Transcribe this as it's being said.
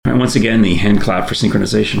once again the hand clap for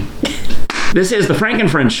synchronization. This is the Frank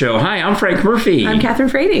and Friends Show. Hi, I'm Frank Murphy. I'm Catherine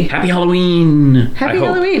Frady. Happy Halloween. Happy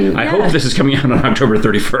Halloween. I hope this is coming out on October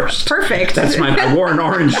 31st. Perfect. That's I wore an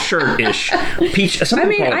orange shirt-ish. Peach. Some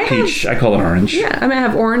people call it peach. I call it orange. Yeah, I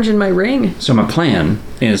have orange in my ring. So my plan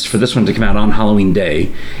is for this one to come out on Halloween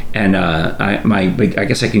Day. And I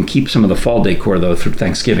guess I can keep some of the fall decor, though, through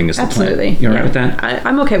Thanksgiving is the Absolutely. plan. You all right with that?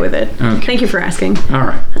 I'm okay with it. Okay. Thank you for asking. All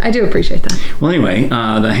right. I do appreciate that. Well, anyway,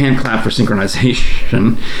 the hand clap for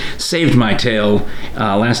synchronization saved my tail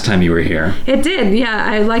last time you were here. It did, yeah.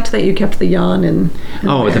 I liked that you kept the yawn and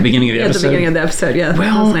at the beginning of the episode? At the beginning of the episode, yeah.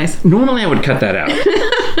 Well, that was nice. Normally I would cut that out,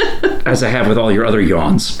 as I have with all your other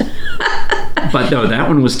yawns. But no, that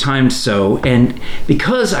one was timed so, and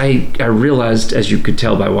because I realized, as you could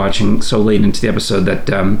tell by watching so late into the episode,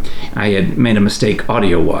 that I had made a mistake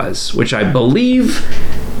audio-wise, which I believe...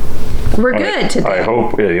 We're good today. I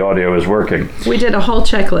hope the audio is working. We did a whole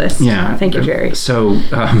checklist. Yeah. Thank you, Jerry. So,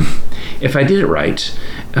 if I did it right,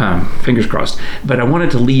 fingers crossed, but I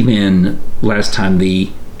wanted to leave in last time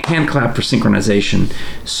the hand clap for synchronization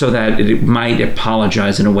so that it might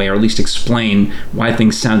apologize in a way, or at least explain why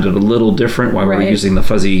things sounded a little different, why we're using the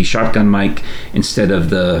fuzzy shotgun mic instead of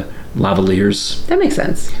the lavaliers. That makes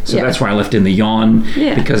sense. So that's why I left in the yawn,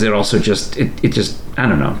 because it also just, I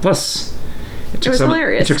don't know. Plus... It was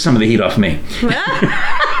hilarious. It took some of the heat off me.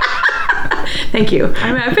 Thank you.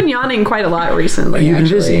 I've been yawning quite a lot recently. You've been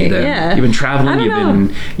busy. You've been traveling.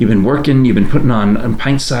 You've been working. You've been putting on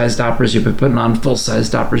pint-sized operas. You've been putting on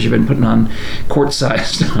full-sized operas. You've been putting on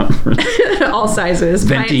quart-sized operas. All sizes.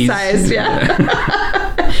 Pint-sized,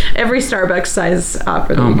 every Starbucks size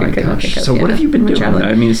opera. Oh my gosh! So what have you been doing? Traveling.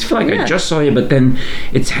 I mean, I feel like I just saw you, but then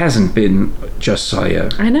it hasn't been just saw you.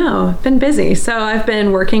 I know. I've been busy. So I've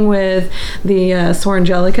been working with the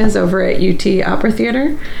Swarangelicas over at UT Opera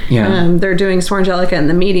Theater. Yeah. They're doing Swarangellica in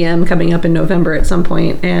the Medium coming up in November at some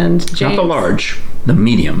point, and James, not the large, the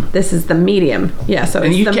medium. This is the Medium. Yeah. So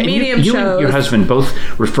it's the Medium shows. You and your husband both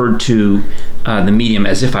referred to the Medium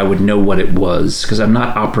as if I would know what it was, because I'm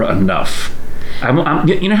not opera enough.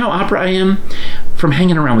 You know how opera I am? From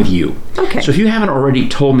hanging around with you. Okay. So if you haven't already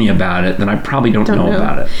told me about it, then I probably don't know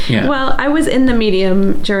about it. Yeah. Well, I was in the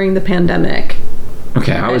Medium during the pandemic.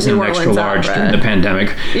 Okay, I was in an extra large during the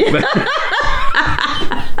pandemic. Yeah.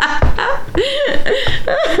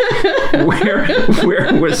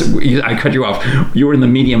 Where was I cut you off? You were in the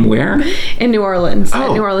Medium where? In New Orleans.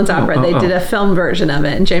 At New Orleans Opera. They did a film version of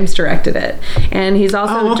it, and James directed it. And he's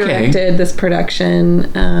also directed this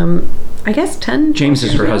production, I guess 10. James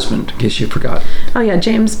is her husband, in case you forgot. Oh yeah,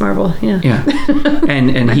 James Marvel. Yeah. Yeah.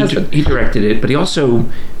 And he directed it, but he also,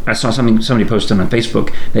 I saw somebody posted on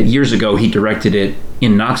Facebook that years ago he directed it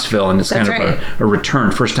in Knoxville, and it's kind of a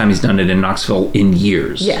return. First time he's done it in Knoxville in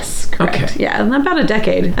years. Yes, correct. Okay. Yeah, and about a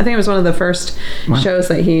decade. I think it was one of the first shows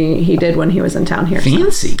that he did when he was in town here.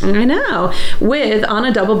 Fancy. So. I know. On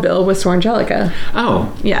a double bill with Swarangellica.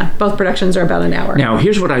 Oh. Yeah, both productions are about an hour. Now,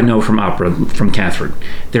 here's what I know from opera, from Catherine.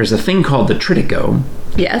 There's a thing called the Trittico.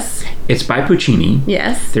 Yes. It's by Puccini.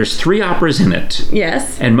 Yes. There's 3 operas in it.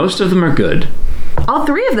 Yes. And most of them are good. All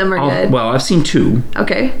 3 of them are good. Well, I've seen 2.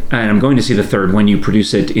 Okay. And I'm going to see the 3rd when you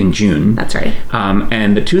produce it in June. That's right.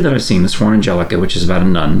 And the 2 that I've seen, the Swarangellica, which is about a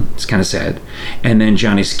nun. It's kind of sad. And then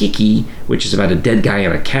Gianni Schicchi, which is about a dead guy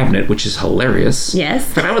in a cabinet, which is hilarious.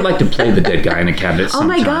 Yes. But I would like to play the dead guy in a cabinet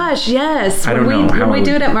sometime. Oh my gosh, yes. I don't know how when we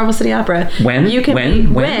do it at Marble City Opera. When? You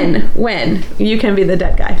can when you can be the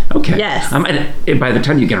dead guy. Okay. Yes. By the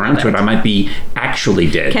time you get around to it, I might be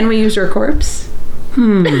actually dead. Can we use your corpse?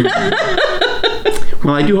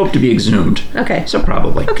 Well, I do hope to be exhumed. Okay. So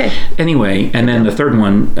probably. Okay. Anyway, and then the 3rd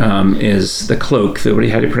one is the cloak. How do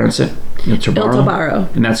you pronounce it? Il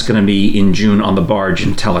Tobaro. And that's going to be in June on the barge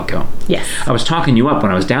in Tellico. Yes. I was talking you up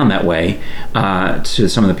when I was down that way to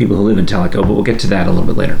some of the people who live in Tellico, but we'll get to that a little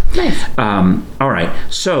bit later. Nice. All right.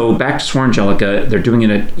 So back to Swarangellica. They're doing it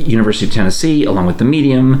at University of Tennessee along with the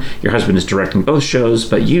Medium. Your husband is directing both shows,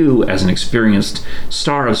 but you, as an experienced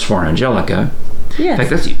star of Swarangellica, yes. In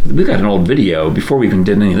fact, we've got an old video before we even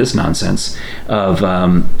did any of this nonsense of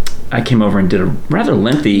I came over and did a rather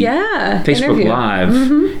lengthy Facebook interview.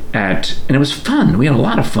 Live and it was fun. We had a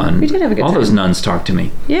lot of fun. We did have a good time. All those nuns talked to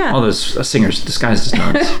me. Yeah. All those singers disguised as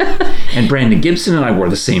nuns. And Brandon Gibson and I wore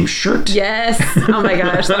the same shirt. Yes. Oh my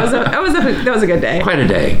gosh, that was a good day. Quite a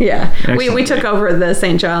day. Yeah. We took over the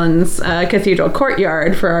St. John's Cathedral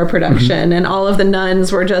courtyard for our production, and all of the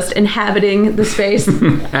nuns were just inhabiting the space.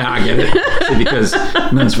 I get it. See, because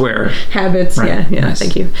nuns wear habits. Right. Yeah. Nice.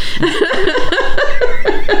 Thank you.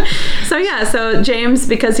 So James,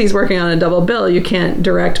 because he's working on a double bill, you can't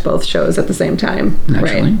direct both shows at the same time.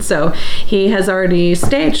 Naturally. Right? So he has already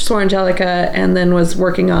staged Sor Angelica and then was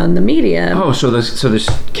working on the medium. Oh, so this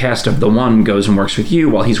cast of the one goes and works with you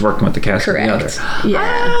while he's working with the cast of the other.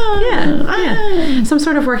 Yeah. So I'm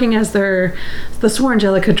sort of working as the Sor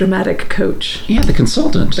Angelica dramatic coach. Yeah, the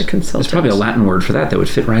consultant. There's probably a Latin word for that would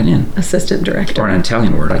fit right in. Assistant director. Or an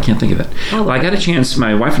Italian word. I can't think of it. Well, I got a chance,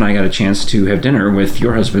 my wife and I got a chance to have dinner with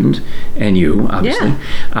your husband and you, obviously,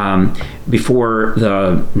 before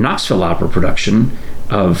the Knoxville Opera production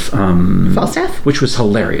of Falstaff, which was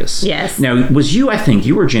hilarious. Yes. Now, I think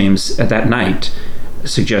you or James at that night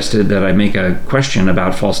suggested that I make a question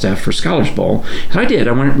about Falstaff for Scholars Bowl. So I did.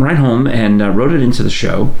 I went right home and wrote it into the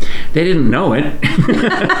show. They didn't know it.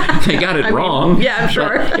 They got it wrong. Yeah, I'm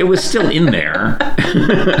sure. It was still in there.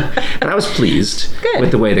 But I was pleased with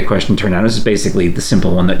the way the question turned out. This is basically the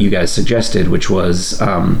simple one that you guys suggested, which was,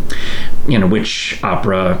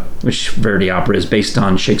 which Verdi opera is based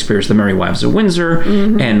on Shakespeare's The Merry Wives of Windsor.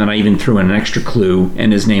 Mm-hmm. And then I even threw in an extra clue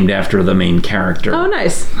and is named after the main character. Oh,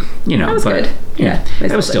 nice. That was good. Yeah.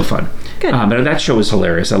 That was still fun. Good. But that show was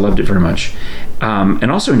hilarious. I loved it very much. And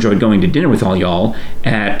also enjoyed going to dinner with all y'all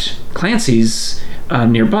at Clancy's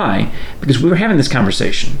nearby because we were having this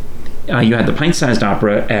conversation. You had the pint-sized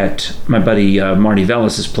opera at my buddy Marty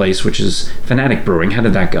Vellis's place, which is Fanatic Brewing. How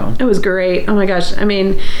did that go? It was great. Oh my gosh. I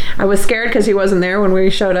mean, I was scared because he wasn't there when we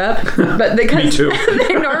showed up. But because Me too.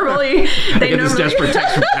 they normally this desperate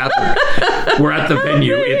text from Catherine. We're at the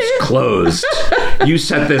venue. It's closed. You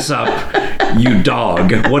set this up, you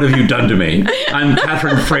dog. What have you done to me? I'm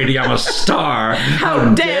Catherine Frady. I'm a star.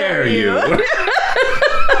 How dare you?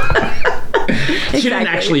 She didn't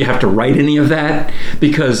actually have to write any of that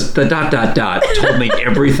because the ... told me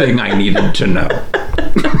everything I needed to know.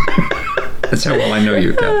 That's how well I know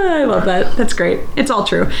you, Kat. I love that. That's great. It's all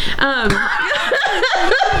true.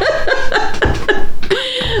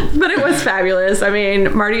 But it was fabulous. I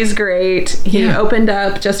mean, Marty's great. He opened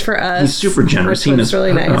up just for us. He's super generous. He was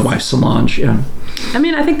really nice. My wife Solange, I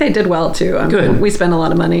mean, I think they did well too. Good. We spent a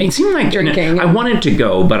lot of money. It seemed like drinking. I wanted to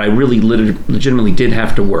go, but I really legitimately did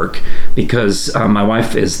have to work because my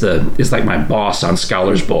wife is like my boss on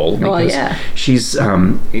Scholars Bowl. Because she's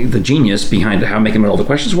the genius behind how making all the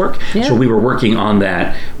questions work. Yeah. So we were working on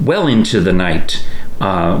that well into the night.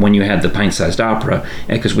 When you had the pint-sized opera,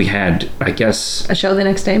 because we had, I guess... A show the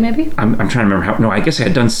next day, maybe? I'm trying to remember how... No, I guess I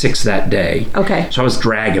had done 6 that day. Okay. So I was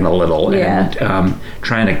dragging a little and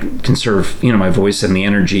trying to conserve, my voice and the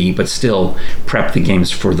energy, but still prep the games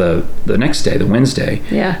for the next day, the Wednesday.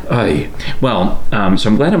 Yeah. So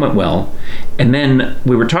I'm glad it went well. And then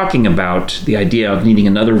we were talking about the idea of needing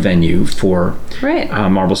another venue for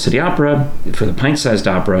Marble City Opera, for the pint-sized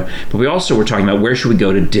opera, but we also were talking about where should we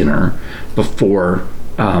go to dinner before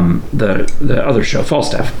the other show,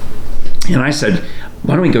 Falstaff. And I said,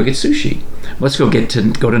 why don't we go get sushi? Let's go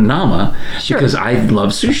to Nama because I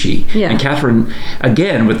love sushi. Yeah. And Catherine,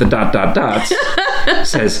 again with the ...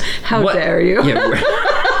 says, how dare you? Yeah,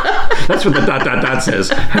 that's what the ... says.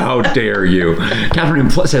 How dare you? Catherine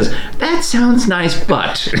says, that sounds nice,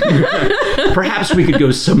 but perhaps we could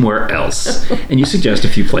go somewhere else. And you suggest a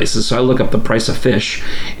few places. So I look up the price of fish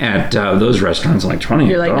at those restaurants. I'm like, $28.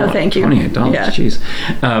 You're like, no, thank you. $28, jeez.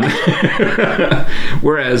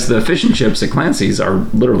 Whereas the fish and chips at Clancy's are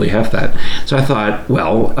literally half that. So I thought,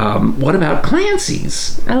 what about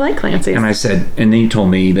Clancy's? I like Clancy's. And I said, and then you told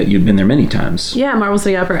me that you'd been there many times. Yeah, Marble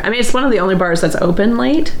City Opera. I mean, it's one of the only bars that's open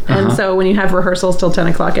late. And so when you have rehearsals till 10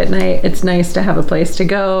 o'clock at night, it's nice to have a place to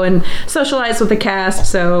go and socialize with the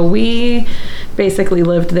cast. So we basically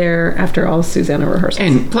lived there after all Susanna rehearsals.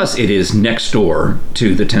 And plus, it is next door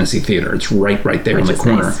to the Tennessee Theater. It's right there in the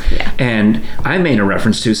corner. Nice. Yeah. And I made a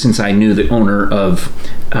reference to, since I knew the owner of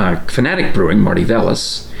Fanatic Brewing, Marty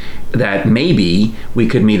Vellis, that maybe we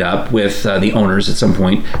could meet up with the owners at some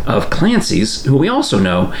point of Clancy's, who we also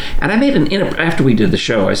know. And I made after we did the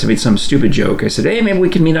show, I made some stupid joke. I said, hey, maybe we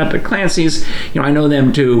can meet up at Clancy's. I know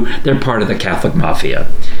them too. They're part of the Catholic Mafia.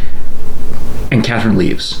 And Catherine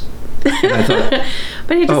leaves. And I thought,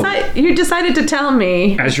 but you decided to tell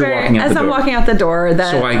me as I'm walking out the door that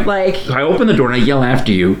so I open the door and I yell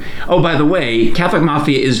after you. Oh, by the way, Catholic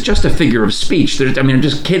Mafia is just a figure of speech. I'm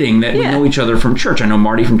just kidding that we know each other from church. I know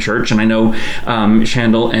Marty from church, and I know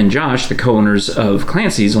Shandell and Josh, the co-owners of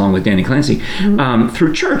Clancy's, along with Danny Clancy,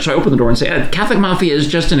 through church. So I open the door and say, Catholic Mafia is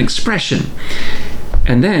just an expression.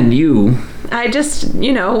 And then you I just,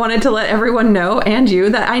 wanted to let everyone know, and you,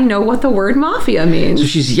 that I know what the word mafia means. So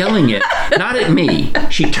she's yelling it, not at me.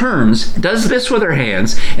 She turns, does this with her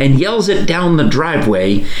hands, and yells it down the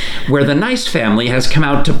driveway where the nice family has come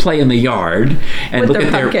out to play in the yard and with look their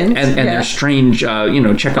at pumpkins, their their strange,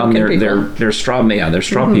 check pumpkin on their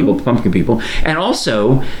straw people, pumpkin people, and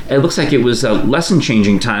also it looks like it was a lesson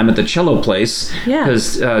changing time at the cello place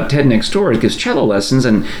because Ted next door gives cello lessons,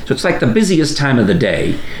 and so it's like the busiest time of the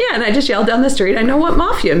day. Yeah, and I just yelled down the street, I know what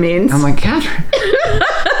mafia means. I'm like, Catherine,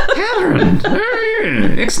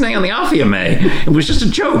 Ixnay on the Afiamay. It was just a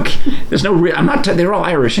joke. There's no I'm not. They're all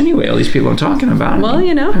Irish anyway. All these people I'm talking about. Well,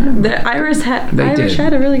 the Irish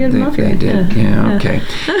had a really good mafia. They did. Yeah. Okay.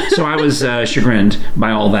 So I was chagrined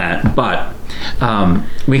by all that, but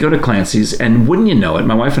we go to Clancy's, and wouldn't you know it,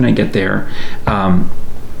 my wife and I get there. We're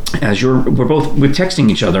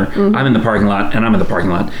texting each other. Mm-hmm. I'm in the parking lot, and I'm in the parking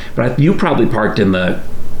lot. But you probably parked in the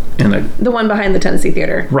one behind the Tennessee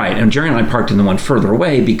Theater. Right, and Jerry and I parked in the one further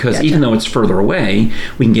away because even though it's further away,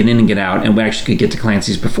 we can get in and get out, and we actually could get to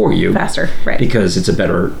Clancy's before you. Faster, right. Because it's a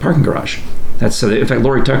better parking garage. In fact,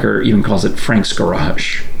 Lori Tucker even calls it Frank's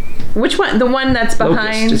Garage. Which one? The one that's behind?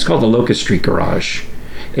 Locust. It's called the Locust Street Garage.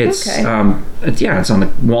 It's okay. It's on the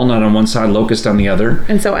Walnut on one side, Locust on the other.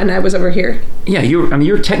 And I was over here. Yeah,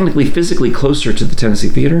 you're technically physically closer to the Tennessee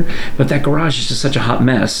Theater, but that garage is just such a hot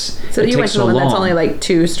mess. So you went to the one that's only like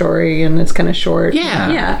 2-story and it's kind of short.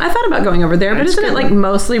 Yeah. I thought about going over there, but isn't it like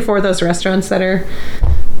mostly for those restaurants that are?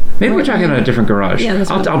 Maybe we're talking about a different garage. Yeah,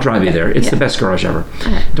 I'll drive you there. It's the best garage ever.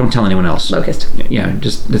 Okay. Don't tell anyone else. Locust. Yeah,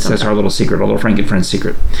 that's our little secret, our little Frank and Friends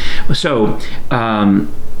secret. So.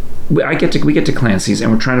 We get to Clancy's, and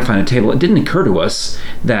we're trying to find a table. It didn't occur to us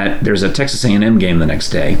that there's a Texas A&M game the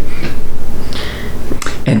next day.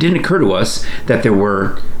 And it didn't occur to us that there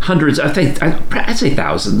were hundreds, I'd say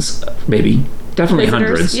thousands, maybe, definitely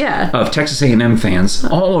visitors, hundreds of Texas A&M fans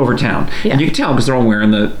all over town. Yeah. And you can tell because they're all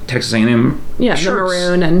wearing the Texas A&M shirts, the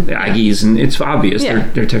maroon and the Aggies, and it's obvious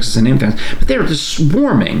they're Texas A&M fans. But they're just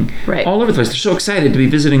swarming all over the place. They're so excited to be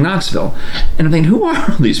visiting Knoxville. And I'm thinking, who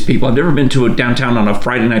are all these people? I've never been to a downtown on a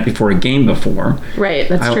Friday night before a game before. Right,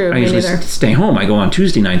 that's true. I usually stay home. I go on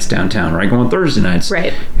Tuesday nights downtown, or I go on Thursday nights.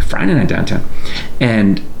 Right. Friday night downtown.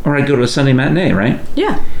 Or I go to a Sunday matinee, right?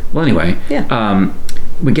 Yeah. Well, anyway. Yeah.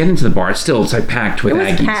 We get into the bar. It's like packed with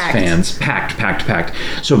Aggies fans. Packed.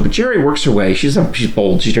 So Jerry works her way. She's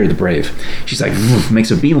bold. She's Jerry the Brave. She's like,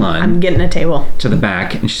 makes a beeline. I'm getting a table. To the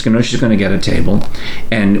back, and she's going to get a table.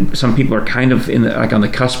 And some people are kind of on the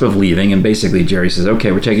cusp of leaving, and basically Jerry says,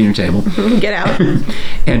 okay, we're taking your table. Get out.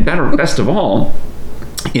 And best of all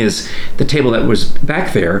is the table that was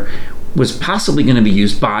back there was possibly going to be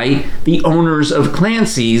used by the owners of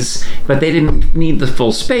Clancy's, but they didn't need the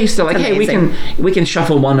full space. They're like, hey, we can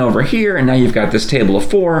shuffle one over here, and now you've got this table of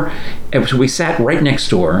 4. And so we sat right next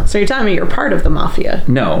door. So you're telling me you're part of the mafia?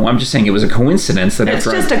 No, I'm just saying it was a coincidence that it's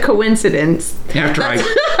just a coincidence. That's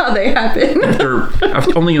how they happen.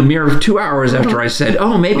 After only a mere 2 hours after I said,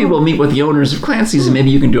 oh, maybe we'll meet with the owners of Clancy's, and maybe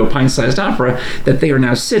you can do a pint-sized opera, that they are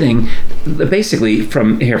now sitting basically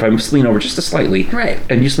from here. If I lean over just slightly, right,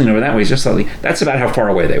 and you just lean over that way just slightly, that's about how far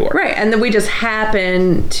away they were. Right, and then we just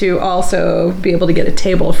happen to also be able to get a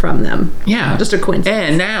table from them. Yeah. Just a coincidence.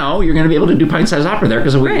 And now you're going to be able to do pint-sized opera there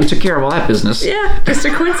because we took care of all that business. Yeah, just a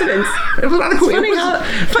coincidence. It was not a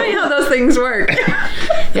coincidence. Funny how those things work.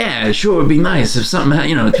 Yeah, sure would be nice if something,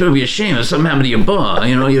 it would be a shame if something happened to your bar.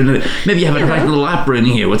 Maybe you have a nice little opera in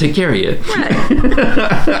here. We'll take care of you. Right.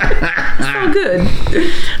 It's all good.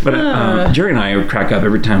 But Jerry and I crack up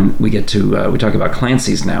every time we get to, we talk about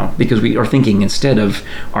Clancy's now, because we are thinking instead of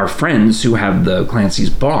our friends who have the Clancy's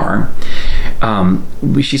bar,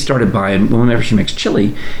 she started buying, whenever she makes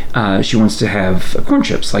chili, she wants to have corn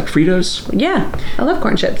chips, like Fritos. Yeah, I love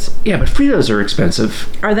corn chips. Yeah, but Fritos are expensive.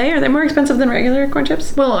 Are they? Are they more expensive than regular corn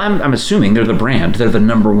chips? Well, I'm assuming they're the brand. They're the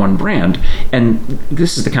number one brand. And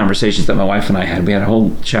this is the conversations that my wife and I had. We had a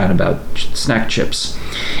whole chat about snack chips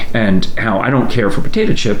and how I don't care for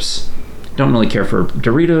potato chips. Don't really care for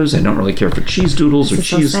Doritos. I don't really care for cheese doodles or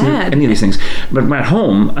cheese, any of these things. But at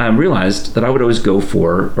home, I realized that I would always go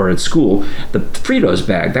for, or at school, the Fritos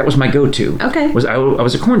bag. That was my go-to. Okay. I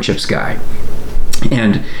was a corn chips guy.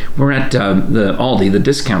 And we're at the Aldi, the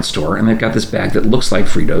discount store, and they've got this bag that looks like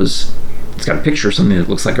Fritos. It's got a picture of something that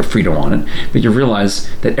looks like a Frito on it, but you realize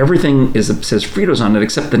that everything says Fritos on it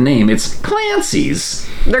except the name. It's Clancy's.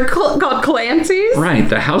 They're called Clancy's? Right.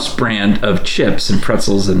 The house brand of chips and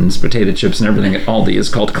pretzels and potato chips and everything at Aldi is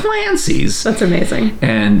called Clancy's. That's amazing.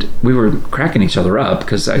 And we were cracking each other up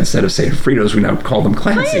because instead of saying Fritos, we now call them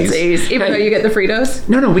Clancy's. Even though you get the Fritos?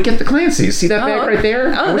 No, we get the Clancy's. See that bag right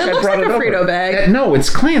there? Oh, that looks like a Frito bag. No, it's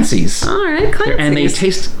Clancy's. All right, Clancy's. And they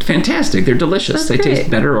taste fantastic. They're delicious. They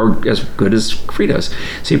taste better or as good as Fritos.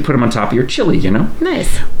 So you put them on top of your chili,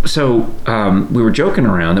 Nice. So we were joking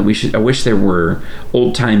around that I wish there were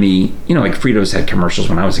old-timey, like Fritos had commercials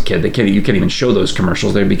when I was a kid. You can't even show those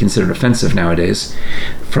commercials. They'd be considered offensive nowadays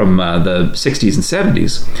from the 60s and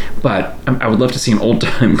 70s. But I would love to see an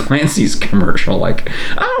old-time Clancy's commercial like,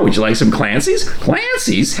 oh, would you like some Clancy's?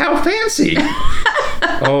 Clancy's? How fancy.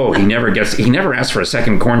 Oh, he never asked for a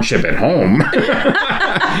second corn chip at home.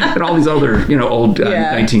 And all these other, old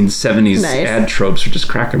 1970s ad tropes are just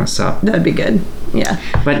cracking us up. That'd be good. Yeah.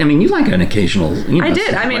 But, you like an occasional... I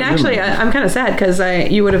did. Actually, I'm kind of sad because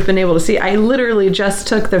you would have been able to see. I literally just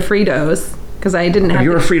took the Fritos because I didn't have...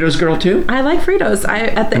 You're a Fritos girl, too? I like Fritos.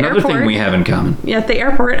 Another airport, thing we have in common. Yeah, at the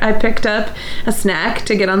airport, I picked up a snack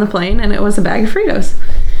to get on the plane, and it was a bag of Fritos.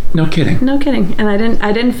 No kidding. No kidding. And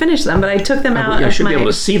I didn't finish them, but I took them out. I should be able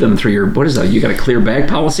to see them through your... What is that? You got a clear bag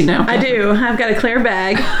policy now? I do. I've got a clear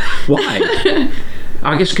bag. Why?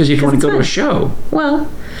 I guess because you want to go to a show.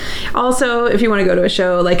 Well, also, if you want to go to a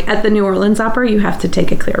show, like at the New Orleans Opera, you have to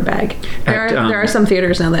take a clear bag. There are some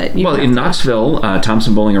theaters now that you in Knoxville,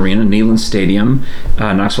 Thompson Bowling Arena, Neyland Stadium,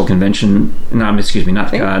 Knoxville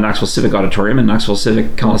Knoxville Civic Auditorium, and Knoxville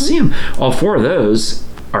Civic Coliseum. Mm-hmm. All four of those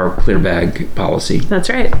are clear bag policy. That's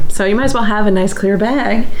right. So you might as well have a nice clear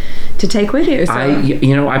bag to take with you. So.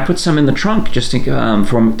 I put some in the trunk just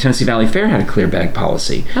from Tennessee Valley Fair had a clear bag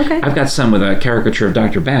policy. Okay. I've got some with a caricature of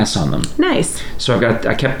Dr. Bass on them. Nice. So I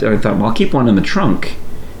thought, well, I'll keep one in the trunk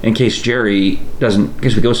in case Jerry doesn't,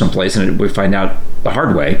 because we go someplace and we find out the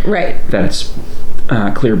hard way. Right. That it's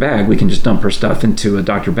a clear bag. We can just dump her stuff into a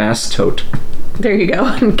Dr. Bass tote. There you go,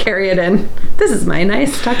 and carry it in. This is my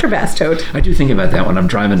nice Dr. Bass tote. I do think about that when I'm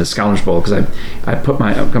driving to Scholars Bowl because I've got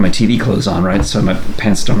my TV clothes on, right? So my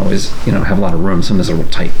pants don't always, have a lot of room. Sometimes they're real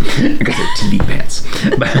tight because they're TV pants.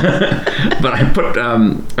 But I put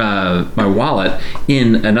my wallet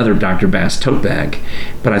in another Dr. Bass tote bag.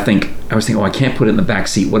 But I was thinking, I can't put it in the back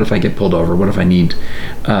seat. What if I get pulled over? What if I need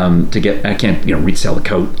I can't, resell the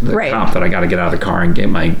cop that I got to get out of the car and get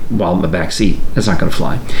my wallet in the back seat. That's not going to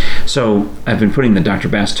fly. So I've been putting the Dr.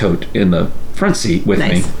 Bass tote in the front seat with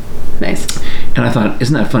me. Nice. And I thought,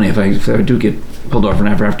 isn't that funny if I do get pulled over and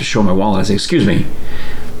I have to show my wallet, I say, excuse me,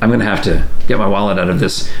 I'm going to have to get my wallet out of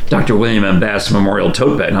this Dr. William M. Bass Memorial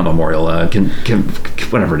tote bag, not memorial,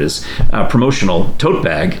 whatever it is, promotional tote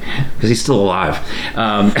bag, because he's still alive.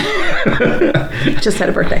 Just had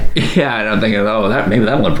a birthday. Yeah, and I'm thinking, maybe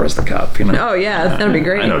that'll impress the cop. Oh, yeah, that'd be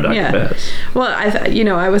great. I know Dr. Bass. Well,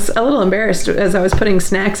 I was a little embarrassed as I was putting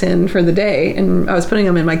snacks in for the day, and I was putting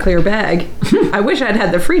them in my clear bag. I wish I'd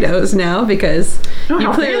had the Fritos now, because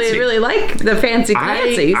you clearly really like the fancy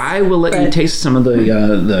Clancy's. I will let you taste some of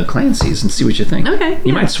the Clancy's and see what you think. Okay.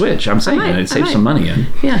 You might switch. I'm saying it'd save some money.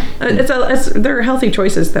 Yeah. They're healthy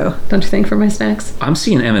choices, though, don't you think, for my snacks? I'm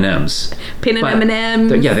seeing M&M's. Peanut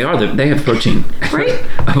M&M's. Yeah, they are. They have protein. Right?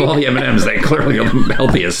 Of all the M&M's, they clearly are the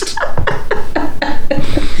healthiest.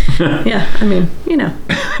 Yeah,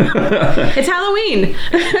 it's Halloween.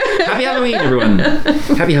 Happy Halloween, everyone.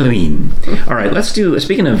 Happy Halloween. All right,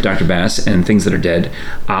 speaking of Dr. Bass and things that are dead,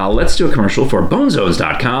 let's do a commercial for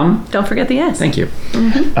bonezos.com. Don't forget the S. Thank you.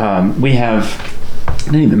 Mm-hmm. We have... I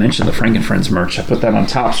didn't even mention the Frank and Friends merch. I put that on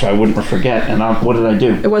top so I wouldn't forget. And what did I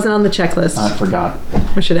do? It wasn't on the checklist. I forgot.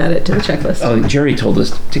 We should add it to the checklist. Oh, Jerry told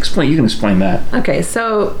us to explain. You can explain that. Okay,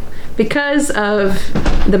 so because of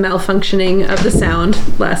the malfunctioning of the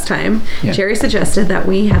sound last time, Jerry suggested that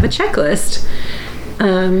we have a checklist.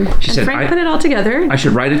 She said, Frank put it all together. I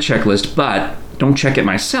should write a checklist, but don't check it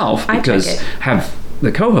myself because have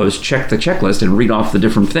the co-host check the checklist and read off the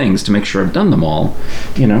different things to make sure I've done them all,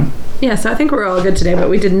 Yeah, so I think we're all good today, but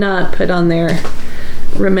we did not put on there,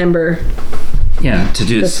 remember... Yeah, to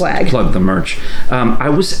do plug the merch.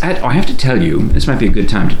 I have to tell you, this might be a good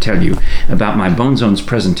time to tell you about my Bone Zones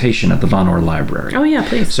presentation at the Von Orr Library. Oh, yeah,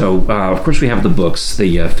 please. So, of course, we have the books,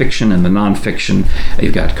 the fiction and the nonfiction.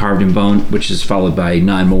 You've got Carved in Bone, which is followed by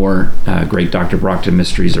 9 more great Dr. Brockton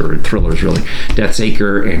mysteries, or thrillers, really. Death's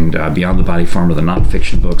Acre and Beyond the Body Farm are the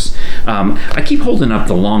nonfiction books. I keep holding up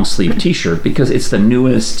the long sleeve t-shirt because it's the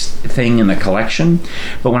newest thing in the collection.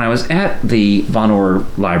 But when I was at the Von Orr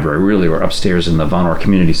Library, really, we're upstairs in the Von Orr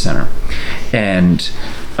Community Center, and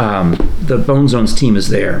the Bone Zones team is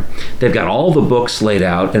there. They've got all the books laid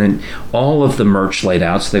out and all of the merch laid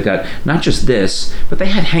out. So they've got not just this, but they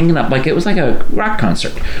had hanging up like it was like a rock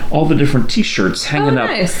concert. All the different T-shirts hanging up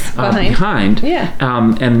behind. Yeah.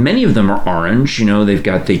 And many of them are orange. They've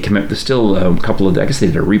got still a couple of, I guess they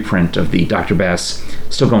did a reprint of the Dr. Bass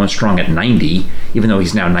still going strong at 90, even though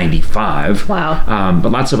he's now 95. Wow.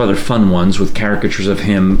 But lots of other fun ones with caricatures of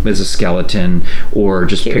him as a skeleton, or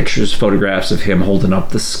just pictures, photographs of him holding up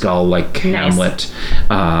the skull like Hamlet.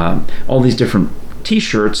 All these different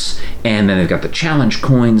T-shirts, and then they've got the challenge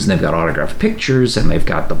coins, and they've got autographed pictures, and they've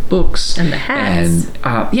got the books and the hats.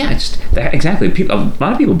 And exactly. A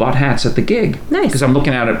lot of people bought hats at the gig. Nice. Because I'm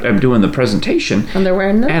looking at it, I'm doing the presentation, and they're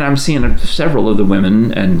wearing them. And I'm seeing several of the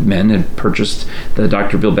women and men had purchased the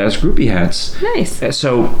Dr. Bill Bass groupie hats. Nice.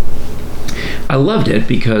 So I loved it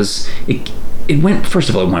because it went. First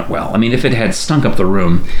of all, it went well. I mean, if it had stunk up the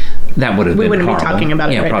room, that would have been horrible. We wouldn't be talking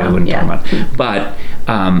about it right probably now. Wouldn't talk about it.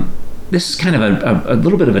 But this is kind of a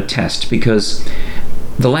little bit of a test, because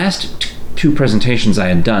the last two presentations I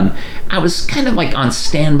had done, I was kind of like on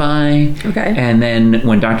standby. Okay. And then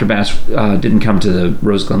when Dr. Bass didn't come to the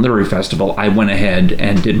Rose Glen Literary Festival, I went ahead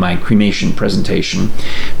and did my cremation presentation.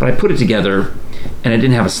 But I put it together, and I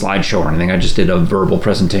didn't have a slideshow or anything. I just did a verbal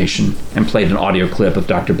presentation and played an audio clip of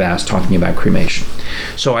Dr. Bass talking about cremation.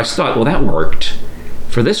 So I thought, well, that worked.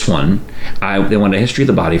 For this one, they wanted a history of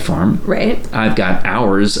the body farm. Right. I've got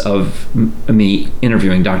hours of me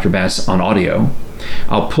interviewing Dr. Bass on audio.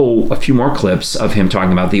 I'll pull a few more clips of him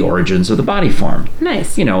talking about the origins of the body farm.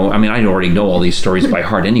 Nice. I already know all these stories by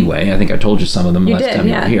heart anyway. I think I told you some of them last time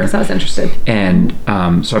you were here. Because I was interested. And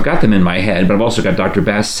so I've got them in my head, but I've also got Dr.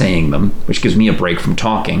 Bass saying them, which gives me a break from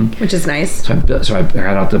talking. Which is nice. So I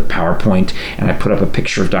got out the PowerPoint, and I put up a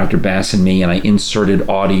picture of Dr. Bass and me, and I inserted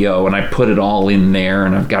audio, and I put it all in there,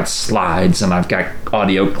 and I've got slides, and I've got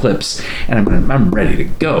audio clips, and I'm ready to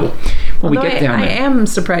go. When we get down there, I am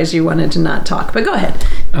surprised you wanted to not talk, but go ahead.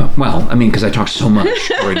 Because I talk so much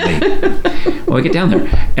during well, we get down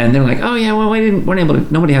there, and they're like, "Oh yeah, well, weren't able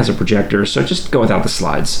to. Nobody has a projector, so just go without the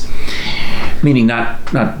slides." Meaning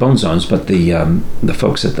not Bone Zones, but the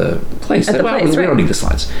folks at the place. We don't need the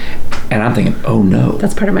slides. And I'm thinking, oh no,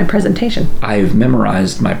 that's part of my presentation. I've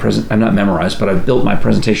memorized my I'm not memorized, but I've built my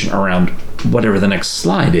presentation around whatever the next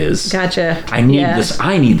slide is. Gotcha. I need this.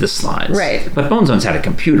 I need the slides. Right. But Bone Zones had a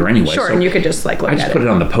computer anyway. Sure, so and you could just look at it. I just put it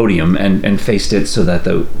on the podium and faced it so that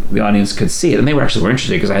the audience could see it, and they were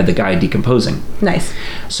interested because I had the guy decomposing. Nice.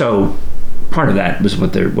 So part of that was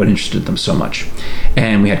what interested them so much.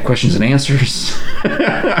 And we had questions and answers.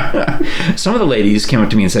 Some of the ladies came up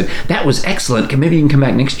to me and said, "That was excellent. Maybe you can come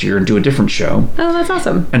back next year and do a different show." Oh, that's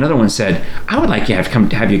awesome. Another one said, "I would like to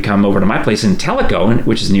have you come over to my place in Tellico,"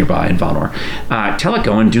 which is nearby in Vonore,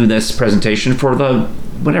 Tellico, and do this presentation for the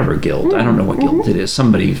whatever guild. I don't know what guild it is.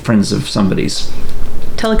 Friends of somebody's.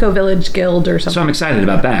 Tellico Village Guild or something. So I'm excited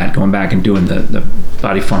about that, going back and doing the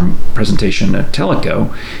body farm presentation at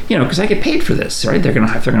Tellico, because I get paid for this, right? They're gonna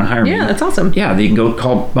hire me. Yeah, that's awesome. Yeah, you can go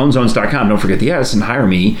call bonezones.com, don't forget the S, and hire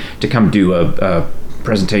me to come do a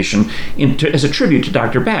presentation as a tribute to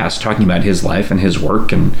Dr. Bass, talking about his life and his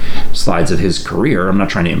work and slides of his career. I'm not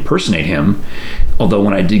trying to impersonate him, although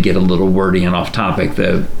when I did get a little wordy and off topic,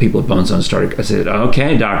 the people at Bone Zone I said,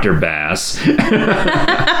 "Okay, Dr. Bass."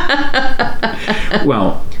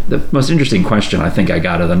 Well, the most interesting question I think I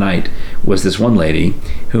got of the night was this one lady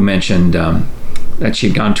who mentioned that she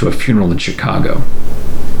had gone to a funeral in Chicago.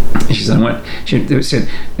 She said,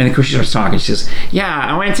 and of course she starts talking. She says, "Yeah,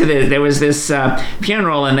 I went to there was this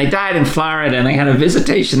funeral, and they died in Florida, and they had a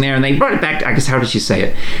visitation there, and they brought it back to," I guess, how did she say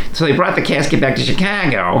it? "So they brought the casket back to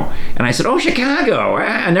Chicago." And I said, "Oh, Chicago,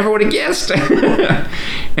 I never would have guessed."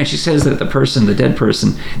 And she says that the dead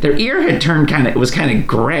person, their ear had turned it was kind of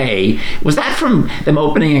gray. Was that from them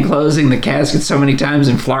opening and closing the casket so many times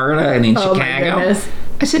in Florida and in Chicago? My goodness.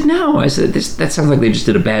 I said, "No." I said, that sounds like they just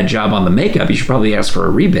did a bad job on the makeup. You should probably ask for a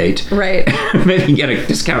rebate. Right. Maybe get a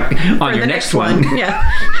discount on your next one. Yeah.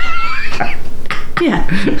 Yeah.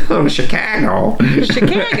 Oh, Chicago.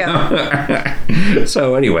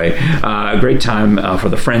 So anyway, a great time for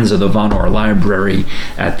the Friends of the Vonore Library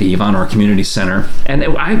at the Vonore Community Center. And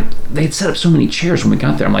they'd set up so many chairs when we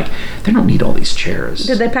got there. I'm like, they don't need all these chairs.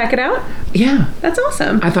 Did they pack it out? Yeah. That's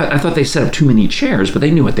awesome. I thought they set up too many chairs, but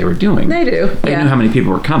they knew what they were doing. They do. They knew how many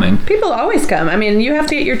people were coming. People always come. I mean, you have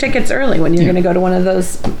to get your tickets early when you're going to go to one of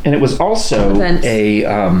those And it was also events.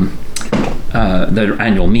 their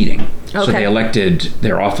annual meeting. Okay. So they elected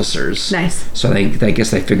their officers. Nice. So I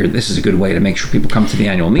guess they figured this is a good way to make sure people come to the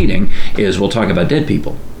annual meeting is we'll talk about dead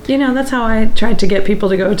people. That's how I tried to get people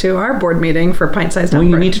to go to our board meeting for pint-sized Well,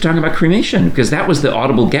 opera. you need to talk about cremation, because that was the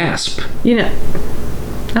audible gasp.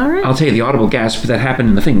 All right. I'll tell you, the audible gasp that happened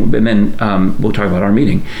in the thing, and then we'll talk about our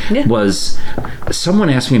meeting, was someone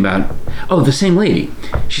asked me about, the same lady.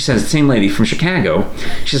 She says, the same lady from Chicago.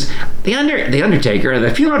 She says, the undertaker,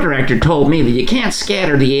 the funeral director told me that you can't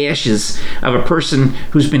scatter the ashes of a person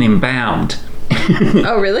who's been embalmed.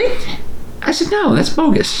 Oh, really? I said, no, that's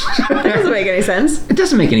bogus. That doesn't make any sense. It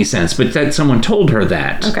doesn't make any sense, but that someone told her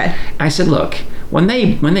that. Okay. I said, look, when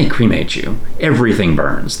they cremate you, everything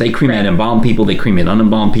burns. They cremate embalmed people, they cremate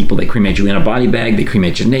unembalmed people, they cremate you in a body bag, they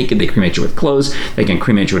cremate you naked, they cremate you with clothes, they can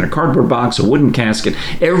cremate you in a cardboard box, a wooden casket.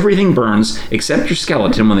 Everything burns except your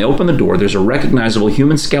skeleton. When they open the door, there's a recognizable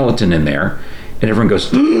human skeleton in there, and everyone goes,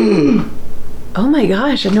 Oh my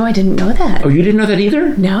gosh, no, I didn't know that. Oh, you didn't know that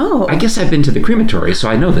either? No. I guess I've been to the crematory, so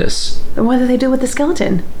I know this. What do they do with the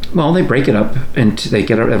skeleton? Well, they break it up and they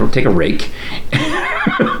take a rake.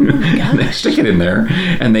 And they stick it in there,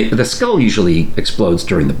 and the skull usually explodes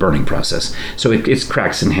during the burning process, so it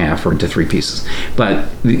cracks in half or into 3 pieces. But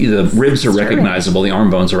the ribs are recognizable, the arm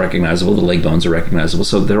bones are recognizable, the leg bones are recognizable,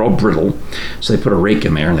 so they're all brittle. So they put a rake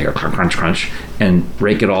in there, and they go crunch, crunch, crunch, and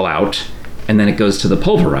rake it all out, and then it goes to the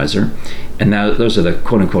pulverizer, and now those are the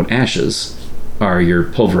quote-unquote ashes, are your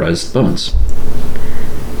pulverized bones.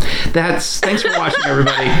 Thanks for watching,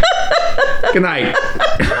 everybody. Good night.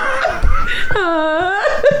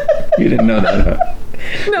 You didn't know that, huh?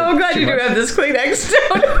 No, I'm glad you do have this Kleenex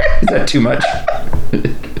down. Is that too much?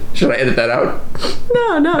 Should I edit that out?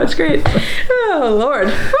 No, it's great. Oh, Lord.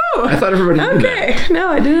 Whew. I thought everybody knew that. Okay. No,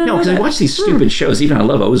 I didn't know because I watch these stupid shows. Even I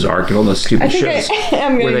love Ozark and all those stupid shows.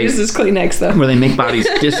 I'm going to use this Kleenex, though. Where they make bodies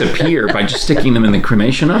disappear by just sticking them in the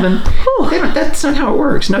cremation oven. That's not how it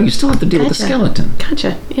works. No, you still have to deal with the skeleton.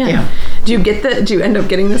 Gotcha. Yeah. Do you end up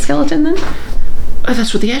getting the skeleton then? Oh,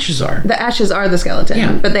 that's what the ashes are. The ashes are the skeleton.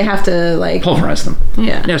 Yeah. But they have to, pulverize them.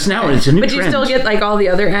 Yeah. Now, so now it's a new trend. But do you still get, all the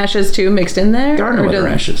other ashes, too, mixed in there? There are no other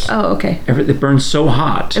ashes. Oh, okay. It burns so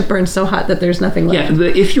hot. It burns so hot that there's nothing left. Yeah,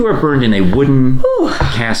 if you are burned in a wooden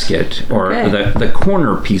casket, or the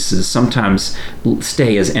corner pieces sometimes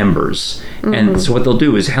stay as embers. Mm-hmm. And so what they'll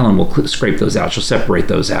do is Helen will scrape those out. She'll separate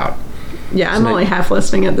those out. Yeah, I'm only half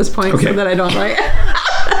listening at this point so that I don't,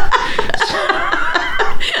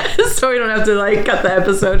 so we don't have to cut the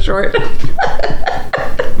episode short.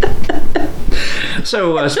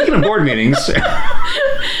 So speaking of board meetings,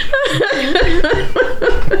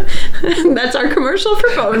 that's our commercial for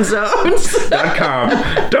Bone Zones.com.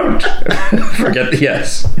 Don't forget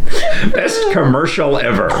the best commercial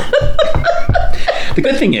ever. The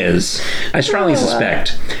good thing is, I strongly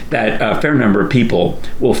suspect that a fair number of people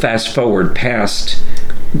will fast forward past.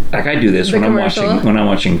 Like I do this when I'm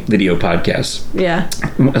watching video podcasts. Yeah.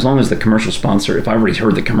 As long as the commercial sponsor, if I already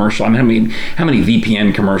heard the commercial, how many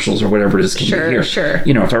VPN commercials or whatever it is can you hear? Sure.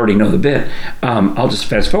 If I already know the bit, I'll just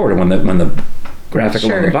fast forward, and when the graphic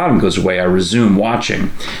along the bottom goes away, I resume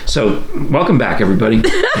watching. So welcome back, everybody.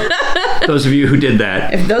 Those of you who did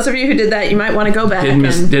that. If those of you who did that, you might want to go back.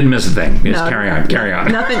 Didn't miss a thing. Just carry on.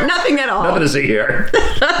 Nothing at all. Nothing to see here.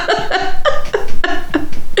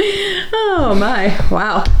 Oh my.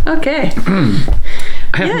 Wow. Okay.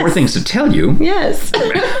 I have more things to tell you. Yes.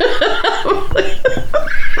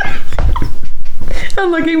 I'm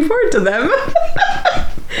looking forward to them.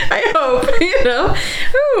 I hope,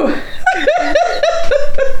 Ooh.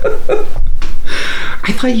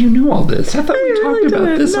 I thought you knew all this. I thought we talked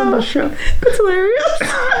about this on the show. That's hilarious.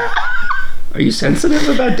 Are you sensitive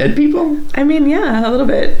about dead people? I mean, yeah, a little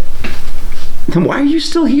bit. Then why are you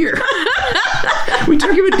still here? We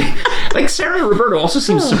talk about Sarah Roberto also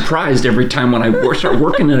seems surprised every time when I start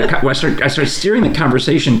working I start steering the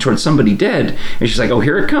conversation towards somebody dead, and she's like, "Oh,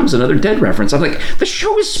 here it comes, another dead reference." I'm like, "The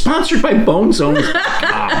show is sponsored by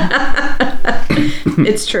BoneZones.com."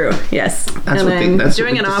 It's true, yes. That's I'm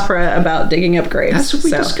doing an opera about digging up graves. That's what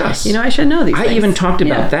we discussed. I should know these things. I even talked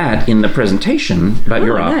about that in the presentation about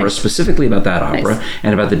your opera, specifically about that opera,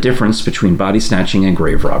 and about the difference between body snatching and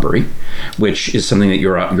grave robbery, which is something that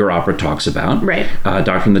your opera talks about. Right.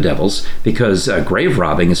 Doctrine of the Devils, because grave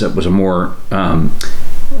robbing was a more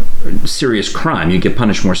serious crime. You get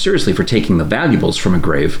punished more seriously for taking the valuables from a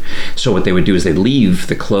grave. So what they would do is they'd leave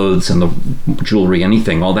the clothes and the jewelry,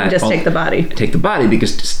 anything, all that. Take the body. Take the body,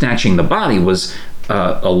 because snatching the body was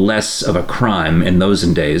less of a crime in those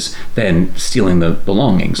days than stealing the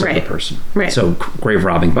belongings of the person. Right. So grave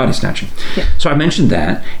robbing, body snatching. Yeah. So I mentioned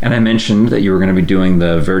that, and I mentioned that you were going to be doing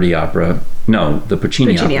the Verdi opera. No, the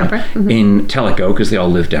Puccini opera. Mm-hmm. In Tellico, because they all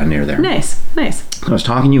live down near there. Nice. So I was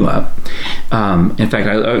talking you up. In fact,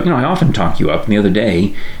 I often talk you up. And the other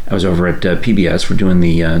day, I was over at PBS. We're doing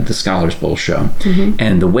the Scholars Bowl show,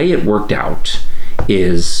 and the way it worked out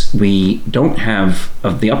is we don't have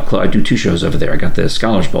of the up close. I do 2 shows over there. I got the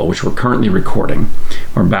Scholars Bowl, which we're currently recording.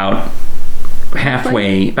 We're about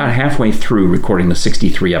halfway through recording the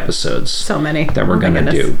 63 episodes. So many that we're going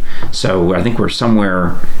to do. So I think we're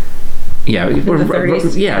somewhere. Yeah,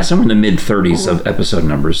 somewhere in the mid 30s of episode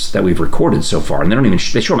numbers that we've recorded so far, and they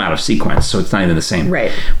show them out of sequence, so it's not even the same.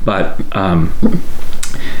 Right. But I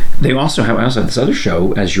also have this other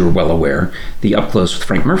show, as you're well aware, the Up Close with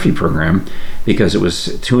Frank Murphy program, because it was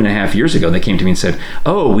 2.5 years ago they came to me and said,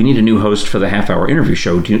 "Oh, we need a new host for the half-hour interview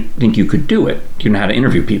show. Do you think you could do it? Do you know how to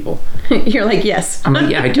interview people?" You're like, yes. I'm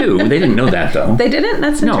like, yeah, I do. They didn't know that though. They didn't?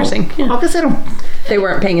 That's interesting. No, because they don't. They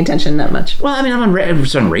weren't paying attention that much. Well, I mean, I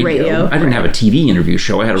was on radio. I didn't have a TV interview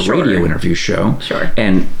show. I had a radio interview show. Sure.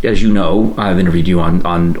 And as you know, I've interviewed you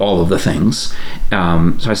on all of the things.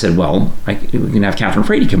 So I said, well, we can have Catherine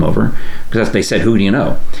Frady come over, because they said, who do you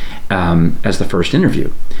know, as the first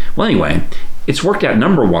interview. Well, anyway, it's worked out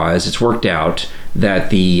number-wise. It's worked out that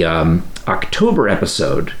the October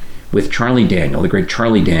episode with Charlie Daniel, the great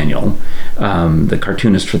Charlie Daniel, the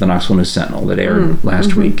cartoonist for the Knoxville News Sentinel that aired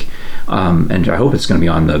last week. And I hope it's going to be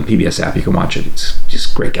on the PBS app. You can watch it. It's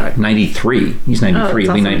just a great guy. 93. He's 93.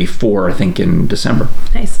 He'll be 94, I think, in December.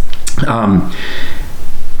 Nice.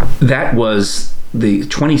 That was the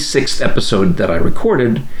 26th episode that I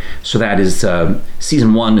recorded. So that is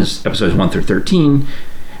season 1 is episodes 1 through 13.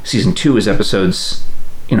 Season 2 is episodes,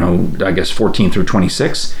 I guess 14 through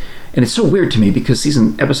 26. And it's so weird to me because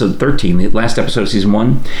episode 13, the last episode of season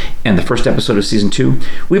 1, and the first episode of season 2,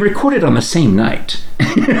 we recorded on the same night.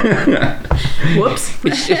 Whoops.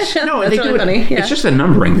 That's really funny. Yeah. It's just a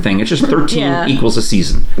numbering thing. It's just 13 equals a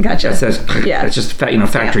season. Gotcha. It's just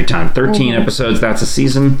factory time. 13 episodes, that's a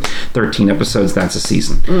season. 13 episodes, that's a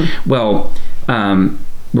season. Well,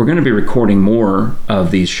 we're going to be recording more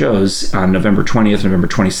of these shows on November 20th, November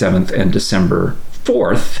 27th, and December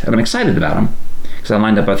 4th, and I'm excited about them. Because I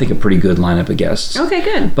lined up, I think, a pretty good lineup of guests. Okay,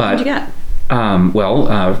 good. But, what you got?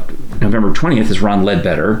 November 20th is Ron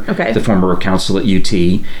Ledbetter, the former counsel at UT,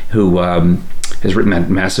 who has written that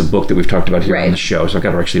massive book that we've talked about here on the show, so I've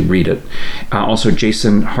got to actually read it. Also,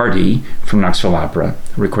 Jason Hardy from Knoxville Opera.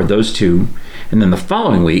 I'll record those 2. And then the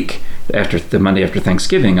following week, the Monday after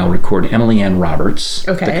Thanksgiving, I'll record Emily Ann Roberts,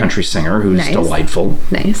 the country singer, who's delightful.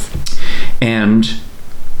 Nice. And,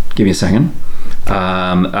 give me a second.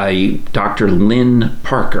 Dr. Lynn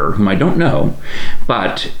Parker, whom I don't know,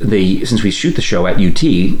 but since we shoot the show at UT,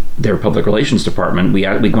 their public relations department, we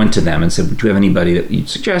went to them and said, do you have anybody that you'd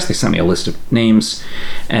suggest? They sent me a list of names,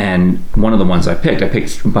 and one of the ones I picked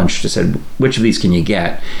a bunch, just said, which of these can you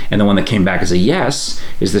get? And the one that came back as a yes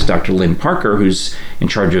is this Dr. Lynn Parker, who's in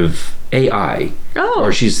charge of AI.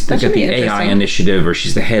 Or she's got the AI initiative, or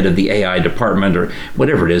she's the head of the AI department, or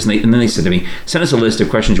whatever it is. And then they said to me, send us a list of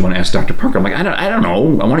questions you want to ask Dr. Parker. I'm like, I don't know.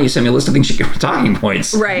 Why don't you send me a list of things she can talking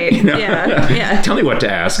points? Right. Yeah. Tell me what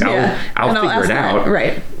to ask. I'll figure it out.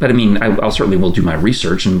 Right. But I mean, I'll certainly will do my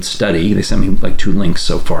research and study. They sent me like 2 links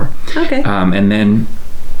so far. Okay. And then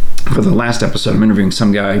for the last episode, I'm interviewing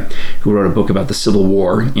some guy who wrote a book about the Civil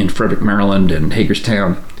War in Frederick, Maryland, and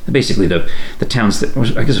Hagerstown. Basically, the towns that,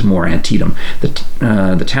 I guess it's more Antietam,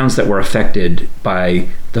 the towns that were affected by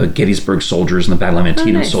the Gettysburg soldiers and the Battle of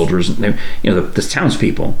Antietam soldiers. And they, the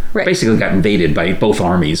townspeople basically got invaded by both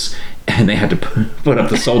armies, and they had to put up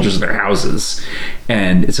the soldiers in their houses.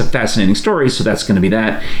 And it's a fascinating story, so that's going to be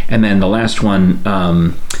that. And then the last one,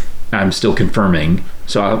 I'm still confirming,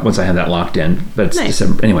 so once I have that locked in, but it's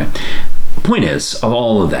December. Anyway, point is, of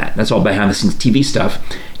all of that, that's all behind the scenes TV stuff,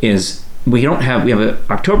 is we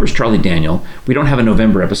have October's Charlie Daniel. We don't have a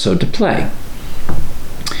November episode to play.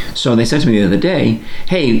 So they said to me the other day,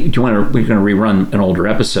 hey, we're going to rerun an older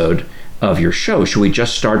episode of your show. Should we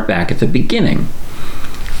just start back at the beginning?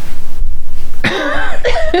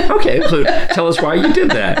 Okay, so tell us why you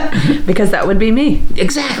did that. Because that would be me.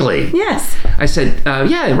 Exactly. Yes. I said,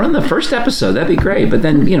 run the first episode. That'd be great. But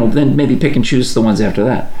then, then maybe pick and choose the ones after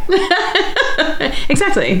that.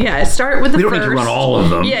 Exactly. Yeah. Start with the We don't first. need to run all of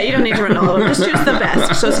them. Yeah, you don't need to run all of them. Just choose the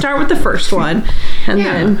best. So start with the first one, and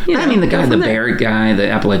then I mean, the guy, the bear guy, the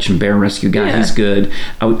Appalachian Bear Rescue guy, he's good.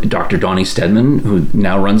 Dr. Donnie Stedman, who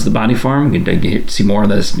now runs the Body Farm, you can see more of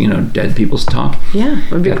this, dead people's talk. Yeah,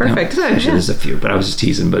 would be perfect. Actually, there's a few, but I was just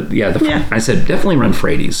teasing. But I said definitely run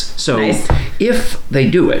Frady's. So if they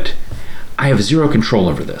do it, I have zero control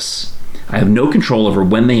over this. I have no control over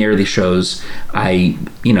when they air these shows. I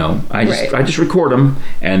just record them,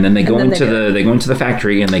 and then they go into the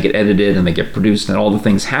factory, and they get edited, and they get produced, and all the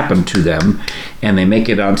things happen to them, and they make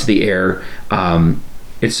it onto the air.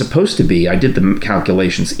 It's supposed to be. I did the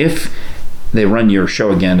calculations. If they run your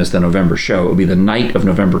show again as the November show, it will be the night of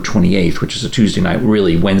November 28th, which is a Tuesday night.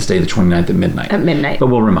 Really, Wednesday the 29th at midnight. At midnight. But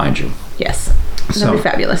we'll remind you. Yes. That'd be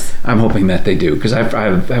fabulous. I'm hoping that they do, because I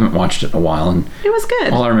haven't watched it in a while, and it was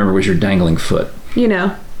good. All I remember was your dangling foot.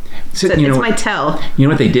 So, it's my tell. You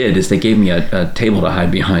know what they did is they gave me a table to hide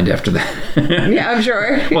behind after that. Yeah, I'm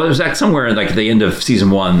sure. Well, it was like somewhere like at the end of season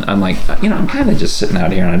 1. I'm like, I'm kind of just sitting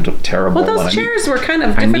out here and I look terrible. Well, those chairs were kind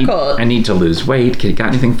of difficult. I need to lose weight. Got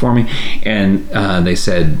anything for me? And they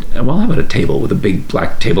said, well, how about a table with a big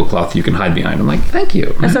black tablecloth you can hide behind? I'm like, thank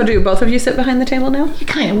you. And so do both of you sit behind the table now? You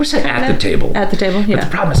kind of. We're sitting at the table. At the table, yeah. But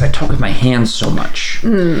the problem is I talk with my hands so much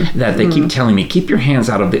that they keep telling me, keep your hands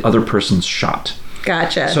out of the other person's shot.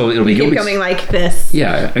 Gotcha. So it'll be going like this.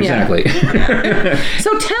 Yeah, exactly. Yeah.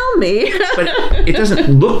 So tell me. But it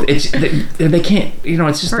doesn't look. They can't.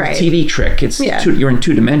 It's just a TV trick. It's you're in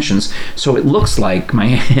 2 dimensions, so it looks like my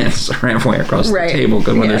hands are halfway across the table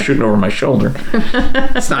because when they're shooting over my shoulder,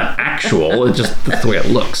 it's not actual. It's just that's the way it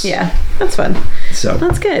looks. Yeah, that's fun. So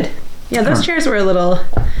that's good. Yeah, those chairs were a little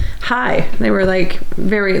high. They were like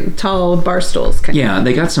very tall bar stools. Yeah,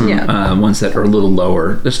 they got some ones that are a little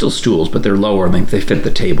lower. They're still stools, but they're lower. I think they fit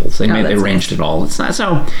the tables. They arranged it all. It's not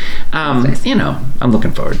so. Nice. I'm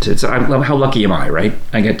looking forward to it. So how lucky am I, right?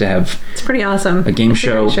 I get to have. It's pretty awesome. A game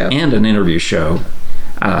show and an interview show.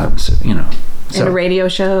 And a radio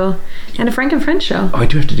show, and a Frank and Friends show. Oh, I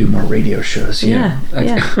do have to do more radio shows. Yeah.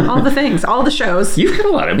 All the things, all the shows. You've got a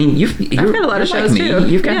lot. I mean, I've got a lot of shows too.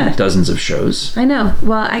 You've got dozens of shows. I know.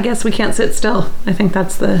 Well, I guess we can't sit still. I think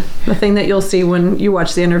that's the thing that you'll see when you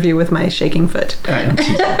watch the interview with my shaking foot. I'm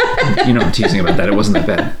teasing about that. It wasn't that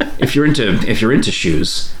bad. If you're into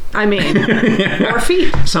shoes. I mean, or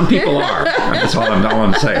feet. Some people are. That's all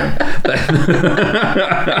I'm saying.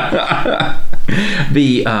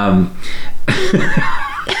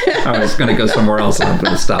 I was going to go somewhere else and I'm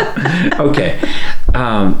going to stop. Okay.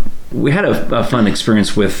 We had a fun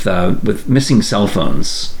experience with missing cell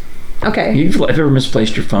phones. Okay. Have you ever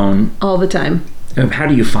misplaced your phone? All the time. How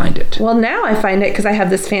do you find it? Well, now I find it because I have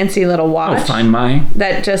this fancy little watch. Oh, Find My?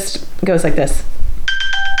 That just goes like this.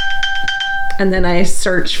 And then I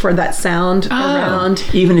search for that sound around.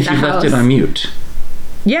 Even if you left it on mute.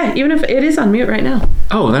 Yeah, even if it is on mute right now.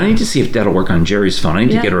 Oh, then I need to see if that'll work on Jerry's phone. I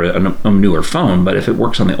need to get her a newer phone, but if it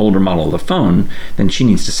works on the older model of the phone, then she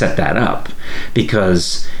needs to set that up,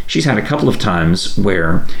 because she's had a couple of times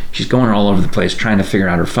where she's going all over the place trying to figure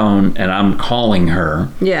out her phone, and I'm calling her.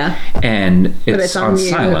 Yeah. And it's on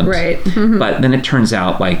silent. Right. But then it turns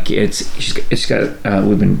out like she's got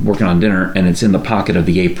we've been working on dinner, and it's in the pocket of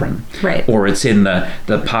the apron. Right. Or it's in the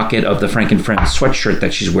pocket of the Frank and Friends sweatshirt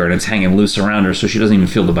that she's wearing. It's hanging loose around her, so she doesn't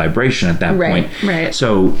even feel the vibration at that point. Right.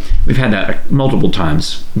 So we've had that multiple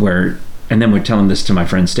times where, and then we're telling this to my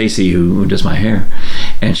friend Stacy who does my hair,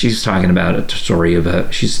 and she's talking about a story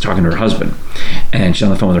of she's talking to her husband, and she's on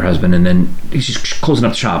the phone with her husband, and then she's closing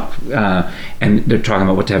up the shop, and they're talking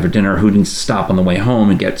about what to have for dinner, who needs to stop on the way home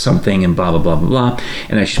and get something, and blah blah blah blah blah.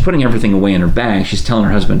 And as she's putting everything away in her bag, she's telling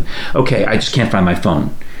her husband, "Okay, I just can't find my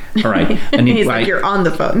phone." All right. And he's like, you're on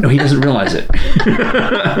the phone. No, he doesn't realize it.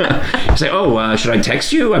 He's like, oh, should I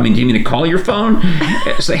text you? I mean, do you mean to call your phone?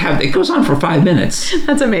 So it goes on for 5 minutes.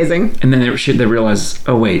 That's amazing. And then they realize,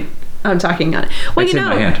 oh, wait. I'm talking on it. Well, It's in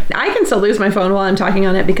my hand. I can still lose my phone while I'm talking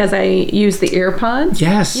on it because I use the ear pods.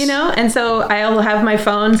 Yes. And so I'll have my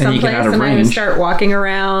phone someplace and I range. start walking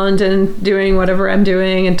around and doing whatever I'm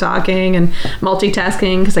doing and talking and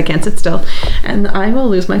multitasking because I can't sit still. And I will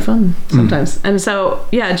lose my phone sometimes. And so,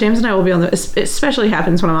 James and I will be on it especially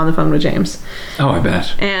happens when I'm on the phone with James. Oh, I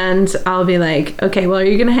bet. And I'll be like, okay, well, are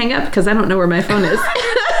you going to hang up? Because I don't know where my phone is.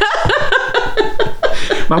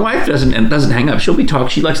 My wife doesn't hang up.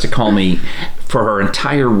 She likes to call me for her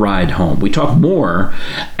entire ride home. We talk more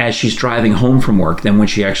as she's driving home from work than when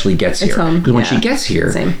she actually gets here. Because when she gets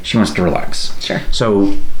here, she wants to relax. Sure.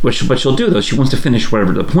 So, what she'll do though, she wants to finish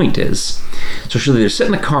whatever the point is. So she'll either sit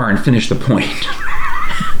in the car and finish the point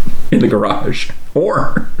in the garage,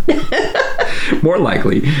 or more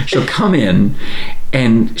likely, she'll come in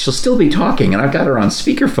and she'll still be talking, and I've got her on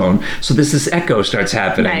speakerphone, so this echo starts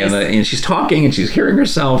happening. Nice. And she's talking, and she's hearing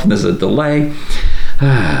herself, and there's a delay.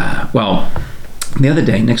 Well, the other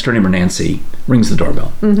day, next door neighbor Nancy rings the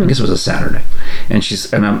doorbell. I guess it was a Saturday,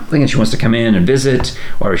 and I'm thinking she wants to come in and visit,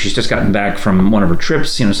 or she's just gotten back from one of her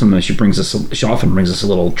trips. Sometimes she often brings us a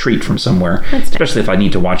little treat from somewhere, especially if I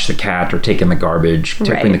need to watch the cat or take in the garbage,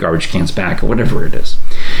 bring the garbage cans back, or whatever it is.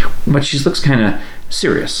 But she looks kind of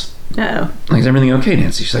serious. Oh. Like, is everything okay,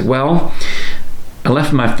 Nancy? She's like, well, I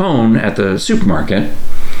left my phone at the supermarket,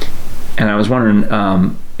 and I was wondering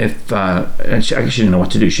if and she didn't know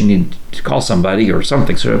what to do. She needed to call somebody or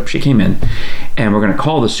something, so she came in, and we're going to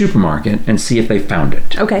call the supermarket and see if they found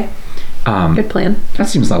it. Okay. Good plan. That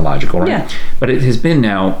seems not logical, right? Yeah. But it has been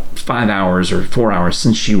now 5 hours or 4 hours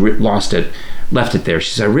since she left it there.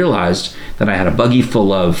 She said, I realized that I had a buggy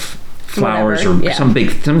full of flowers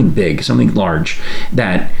something large,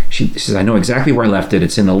 that she says, I know exactly where I left it.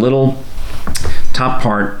 It's in the little top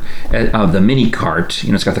part of the mini cart.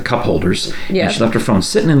 It's got the cup holders. Yeah. And she left her phone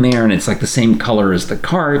sitting in there, and it's like the same color as the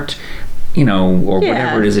cart, or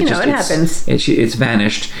whatever it is. It happens. It's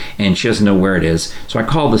vanished, and she doesn't know where it is. So I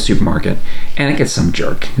called the supermarket, and I get some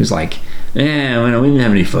jerk who's like, we didn't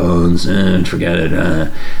have any phones, forget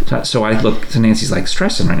it. So I look to Nancy's like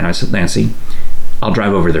stressing right now. I said, Nancy, I'll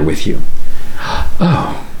drive over there with you.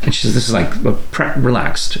 Oh. And she says, this is like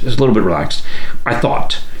relaxed. It's a little bit relaxed, I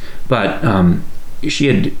thought. But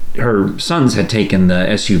her sons had taken the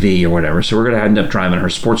SUV or whatever, so we're going to end up driving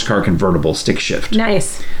her sports car convertible stick shift.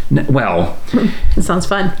 Nice. Well, it sounds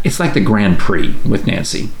fun. It's like the Grand Prix with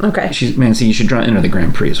Nancy. Okay. Nancy, you should enter the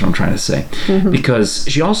Grand Prix is what I'm trying to say. Because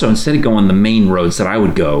she also, instead of going the main roads that I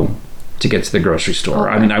would go to get to the grocery store.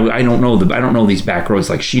 Okay. I mean, I don't know these back roads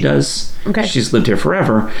like she does. Okay. She's lived here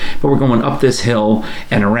forever, but we're going up this hill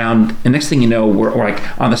and around, and next thing you know, we're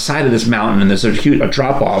like on the side of this mountain, and there's a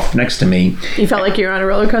drop off next to me. You felt like you were on a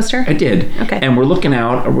roller coaster? I did. Okay. And we're looking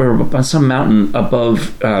out, we're on some mountain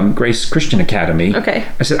above Grace Christian Academy. Okay.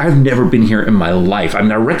 I said, I've never been here in my life. I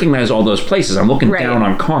mean, I recognize all those places. I'm looking down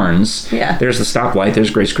on Carnes. Yeah. There's the stoplight.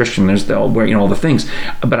 There's Grace Christian. There's all the things.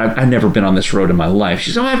 But I've never been on this road in my life.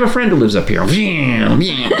 She said, I have a friend who lives up here.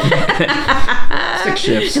 Stick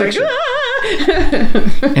shift.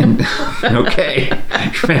 And okay,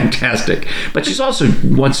 fantastic. But she's also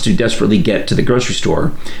wants to desperately get to the grocery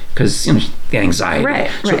store because the anxiety.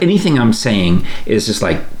 Right. So anything I'm saying is just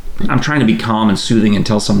like, I'm trying to be calm and soothing and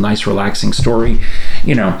tell some nice, relaxing story,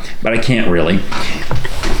 but I can't really.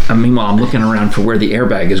 Meanwhile, I'm looking around for where the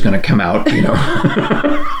airbag is going to come out,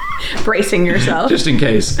 Bracing yourself. Just in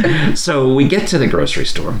case. So we get to the grocery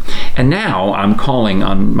store, and now I'm calling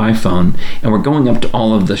on my phone, and we're going up to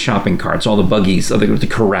all of the shopping carts, all the buggies, the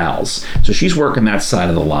corrals. So she's working that side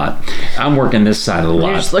of the lot. I'm working this side of the lot.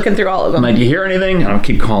 You're just looking through all of them. I'm like, do you hear anything? And I'll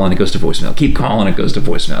keep calling, it goes to voicemail. Keep calling, it goes to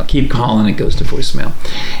voicemail. Keep calling, it goes to voicemail.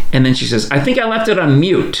 And then she says, I think I left it on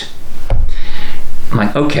mute. I'm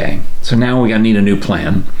like, okay, so now we need a new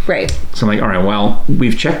plan. Right. So I'm like, all right, well,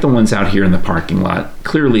 we've checked the ones out here in the parking lot.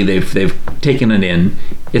 Clearly, they've taken it in.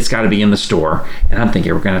 It's got to be in the store. And I'm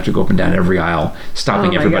thinking we're going to have to go up and down every aisle,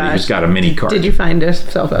 stopping everybody who's got a mini cart. Did you find a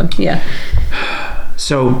cell phone? Yeah.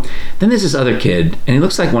 So then there's this other kid, and he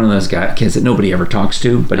looks like one of those kids that nobody ever talks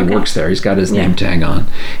to, but he works there. He's got his name tag on.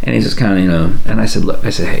 And he's just kind of, and I said,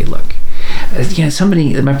 hey, look.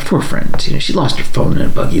 Somebody, my poor friend, she lost her phone in a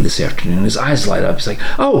buggy this afternoon. His eyes light up. He's like,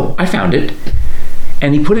 oh, I found it.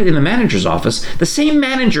 And he put it in the manager's office. The same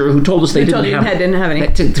manager who told us they didn't have any.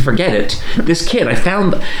 To forget it. This kid, I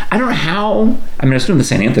don't know how, I was doing the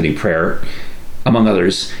St. Anthony prayer, among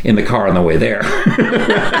others, in the car on the way there.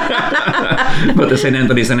 But the St.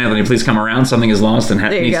 Anthony, please come around. Something is lost and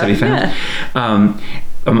needs to be found. Yeah.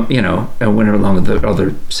 I went along with the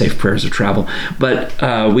other safe prayers of travel. But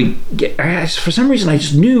for some reason, I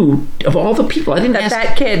just knew of all the people. I didn't ask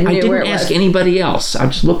that kid. I didn't ask anybody else. I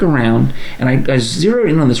just look around, and I zeroed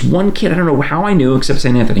in on this one kid. I don't know how I knew, except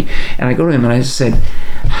St. Anthony. And I go to him, and I said,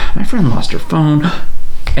 my friend lost her phone.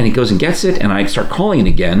 And he goes and gets it, and I start calling it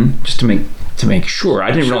again just to make sure.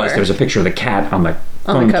 I didn't realize there was a picture of the cat on the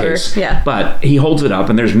phone case. Yeah. But he holds it up,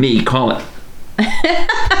 and there's me calling.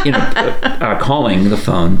 Calling the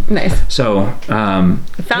phone. Nice. So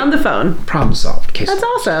found the phone. Problem solved. That's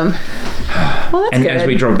awesome. Well, that's and good. As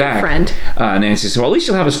we drove back, Nancy said, well, at least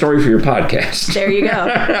you'll have a story for your podcast. There you go.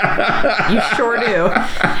 You sure do.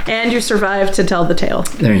 And you survived to tell the tale.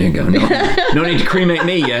 There you go. No need to cremate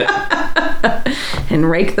me yet. And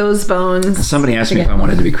rake those bones. Somebody asked me if I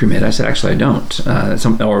wanted to be cremated. I said, actually, I don't.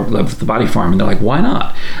 Or live at the body farm. And they're like, why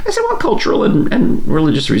not? I said, well, cultural and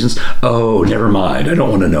religious reasons. Oh, never mind. I don't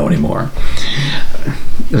want to know anymore.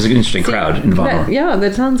 there's an interesting crowd in Von Orr. Yeah,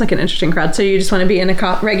 that sounds like an interesting crowd. So you just want to be in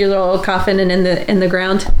a regular old coffin and in the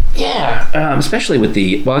ground? Yeah, especially with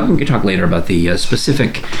the, well, I can talk later about the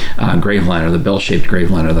specific grave liner, the bell-shaped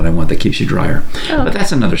grave liner that I want that keeps you drier. Oh. But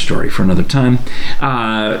that's another story for another time.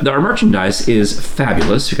 Our merchandise is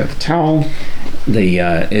fabulous. We've got the towel.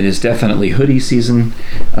 It is definitely hoodie season.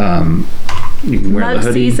 You can wear mug the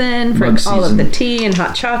hoodie. Season for all of the tea and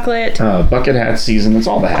hot chocolate. Bucket hat season. It's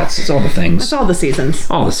all the hats. It's all the things. It's all the seasons.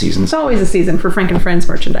 All the seasons. It's always a season for Frank and Friends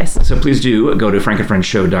merchandise. So please do go to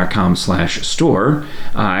frankandfriendshow.com/store.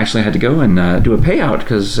 I actually had to go and do a payout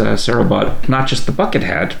because Sarah bought not just the bucket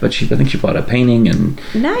hat, but I think she bought a painting and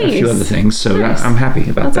a few other things. So nice. I'm happy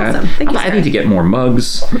about that. Awesome. Thank you, I need to get more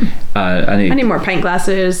mugs. I need more pint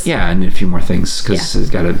glasses. Yeah, I need a few more things because we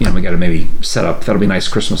got to maybe set up. That'll be nice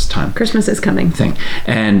Christmas time. Christmas is coming. Thing.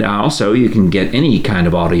 And also, you can get any kind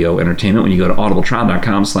of audio entertainment when you go to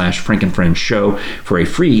audibletrial.com/frankandfriendshow for a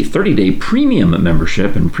free 30-day premium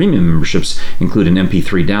membership. And premium memberships include an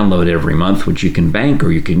MP3 download every month, which you can bank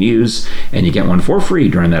or you can use, and you get one for free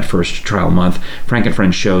during that first trial month.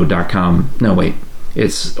 frankandfriendshow.com. No, wait.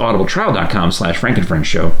 It's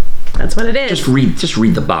audibletrial.com/frankandfriendshow. That's what it is. Just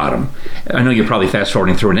read the bottom. I know you're probably fast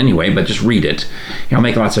forwarding through it anyway, but just read it. I'll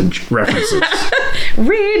make lots of references.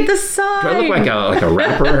 Read the sign. Do I look like a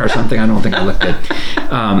rapper or something? I don't think I look good.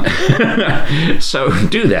 So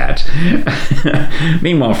do that.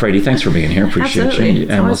 Meanwhile, Frady, thanks for being here. Appreciate you.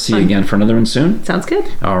 And we'll see you again for another one soon. Sounds good.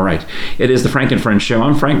 All right. It is the Frank and Friends Show.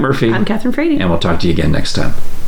 I'm Frank Murphy. I'm Catherine Frady. And we'll talk to you again next time.